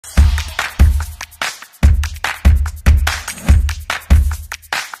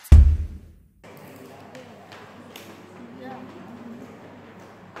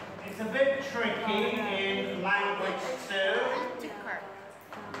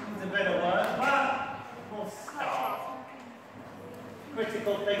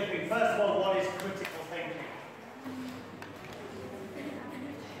critical thinking. First of all, what is critical thinking?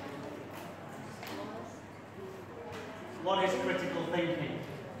 What is critical thinking?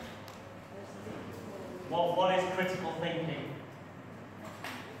 What is critical thinking?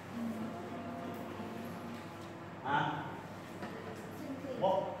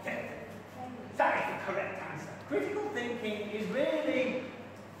 What? That is the correct answer. Critical thinking is really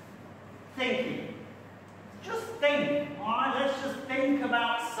thinking. Just think, alright? Let's just think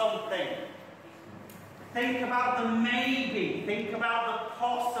about something. Think about the maybe. Think about the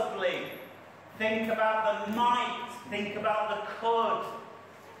possibly. Think about the might. Think about the could.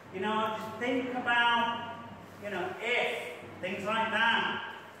 You know, just think about, you know, if. Things like that.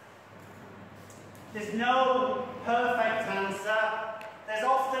 There's no perfect answer. There's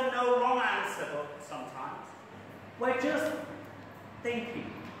often no wrong answer, but sometimes. We're just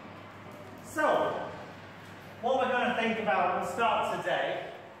thinking. So, what we're going to think about, we'll start today,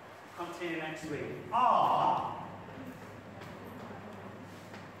 continue next week, are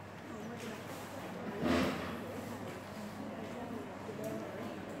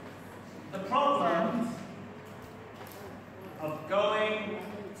the problems of going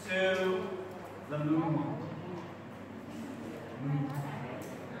to the moon.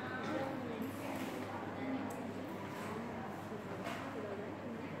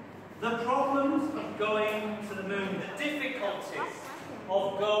 The problems of going to the moon, the difficulties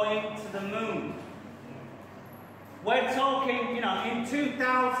of going to the moon. We're talking, you know, in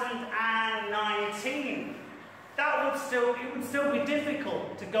 2019, it would still be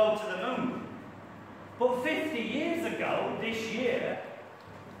difficult to go to the moon. But 50 years ago, this year,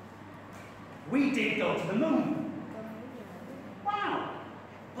 we did go to the moon. Wow!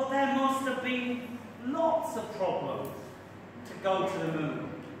 But there must have been lots of problems to go to the moon.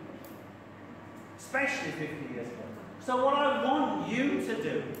 Especially 50 years ago. So what I want you to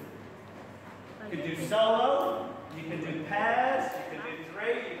do, you can do solo, you can do pairs, you can do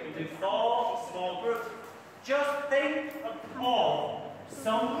 3, you can do 4, small groups. Just think of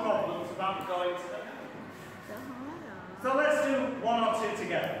some problems about going to the moon. So let's do 1 or 2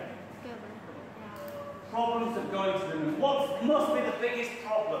 together. Problems of going to the moon. What must be the biggest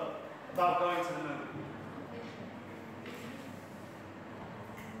problem about going to the moon?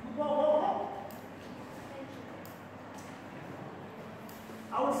 What?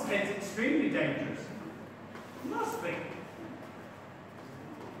 I would say it's extremely dangerous. It must be.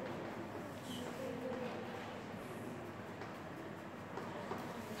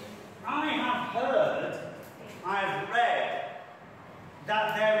 I've read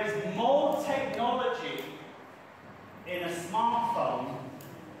that there is more technology in a smartphone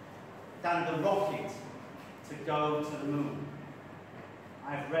than the rocket to go to the moon.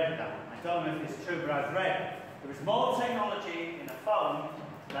 I've read that. I don't know if it's true, but I've read there is more technology in a phone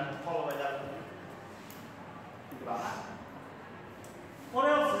than Apollo 11. Think about that. What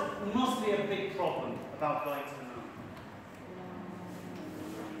else must be a big problem about going to the moon?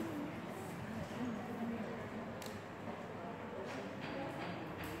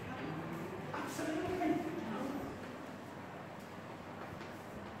 Absolutely.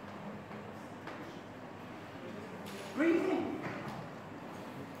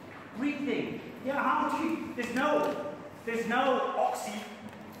 Breathing. Yeah, how do you, there's no oxy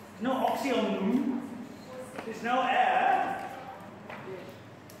on the moon. There's no air.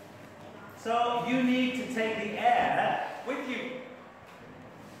 So you need to take the air with you.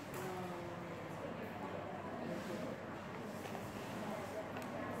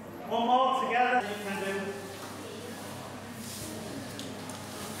 One more together you can do.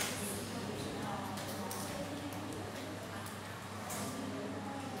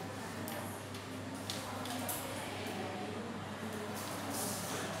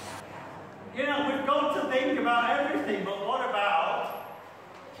 You know, we've got to think about everything, but what about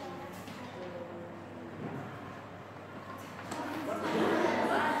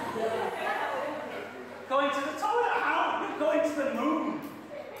going to the toilet? How? You're going to the moon.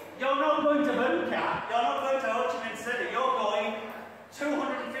 You're not going to Bunka. You're not going to Ho Chi Minh City. You're going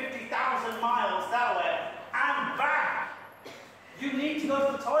 250,000 miles that way and back. You need to go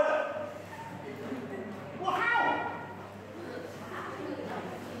to the toilet. Well, how?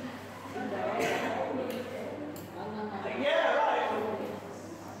 Yeah, right.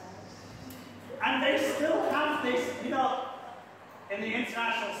 And they still have this, you know, in the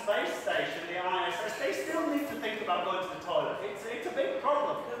International Space Station, the ISS, they still need to think about going to the toilet. It's a big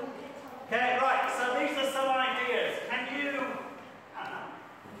problem. Okay, right, so these are some ideas. Can you,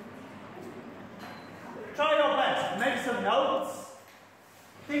 try your best, make some notes.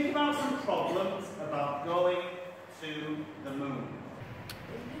 Think about some problems about going to the moon.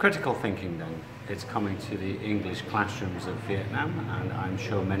 Critical thinking then, it's coming to the English classrooms of Vietnam, and I'm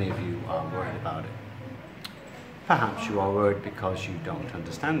sure many of you are worried about it. Perhaps you are worried because you don't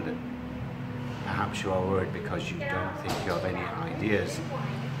understand it. Perhaps you are worried because you don't think you have any ideas.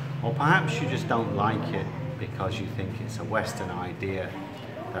 Or perhaps you just don't like it because you think it's a Western idea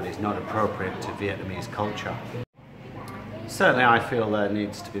that is not appropriate to Vietnamese culture. Certainly I feel there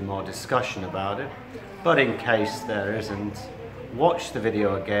needs to be more discussion about it, but in case there isn't, watch the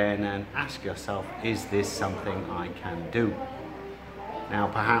video again and ask yourself, is this something I can do? Now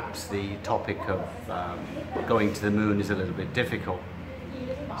perhaps the topic of going to the moon is a little bit difficult,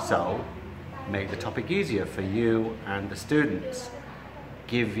 so make the topic easier for you and the students.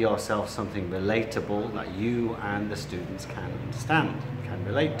 Give yourself something relatable that you and the students can understand, can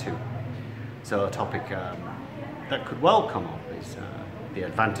relate to. So a topic that could well come up is the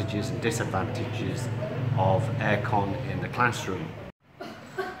advantages and disadvantages of aircon in the classroom.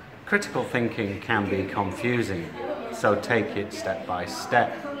 Critical thinking can be confusing, so take it step by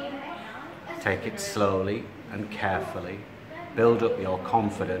step. Take it slowly and carefully, build up your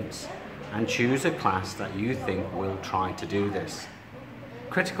confidence, and choose a class that you think will try to do this.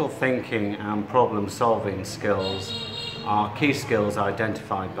 Critical thinking and problem-solving skills are key skills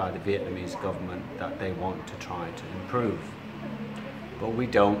identified by the Vietnamese government that they want to try to improve. But we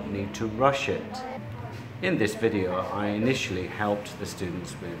don't need to rush it. In this video, I initially helped the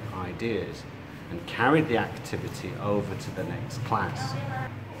students with ideas and carried the activity over to the next class.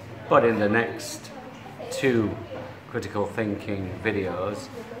 But in the next 2 critical thinking videos,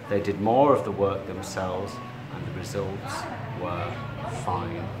 they did more of the work themselves and the results were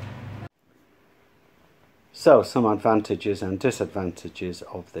fine. So, some advantages and disadvantages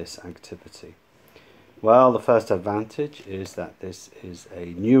of this activity. Well, the first advantage is that this is a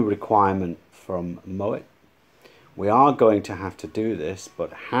new requirement from MOIT. We are going to have to do this,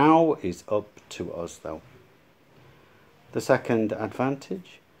 but how is up to us though. The second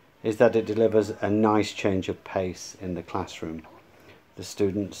advantage is that it delivers a nice change of pace in the classroom. The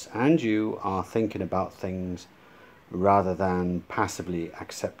students and you are thinking about things rather than passively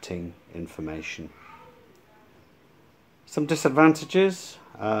accepting information. Some disadvantages,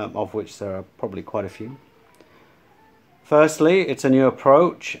 of which there are probably quite a few. Firstly, it's a new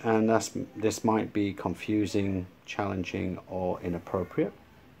approach, and this might be confusing, challenging, or inappropriate.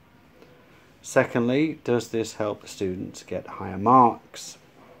 Secondly, does this help the students get higher marks?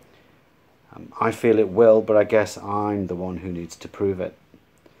 I feel it will, but I guess I'm the one who needs to prove it.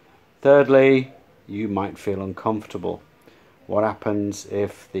 Thirdly, you might feel uncomfortable. What happens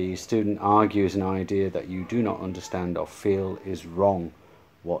if the student argues an idea that you do not understand or feel is wrong?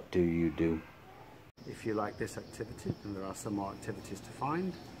 What do you do? If you like this activity, then there are some more activities to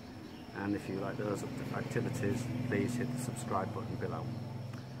find. And if you like those activities, please hit the subscribe button below.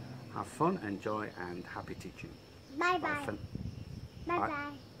 Have fun, enjoy, and happy teaching. Bye bye. Bye bye.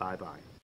 Bye bye.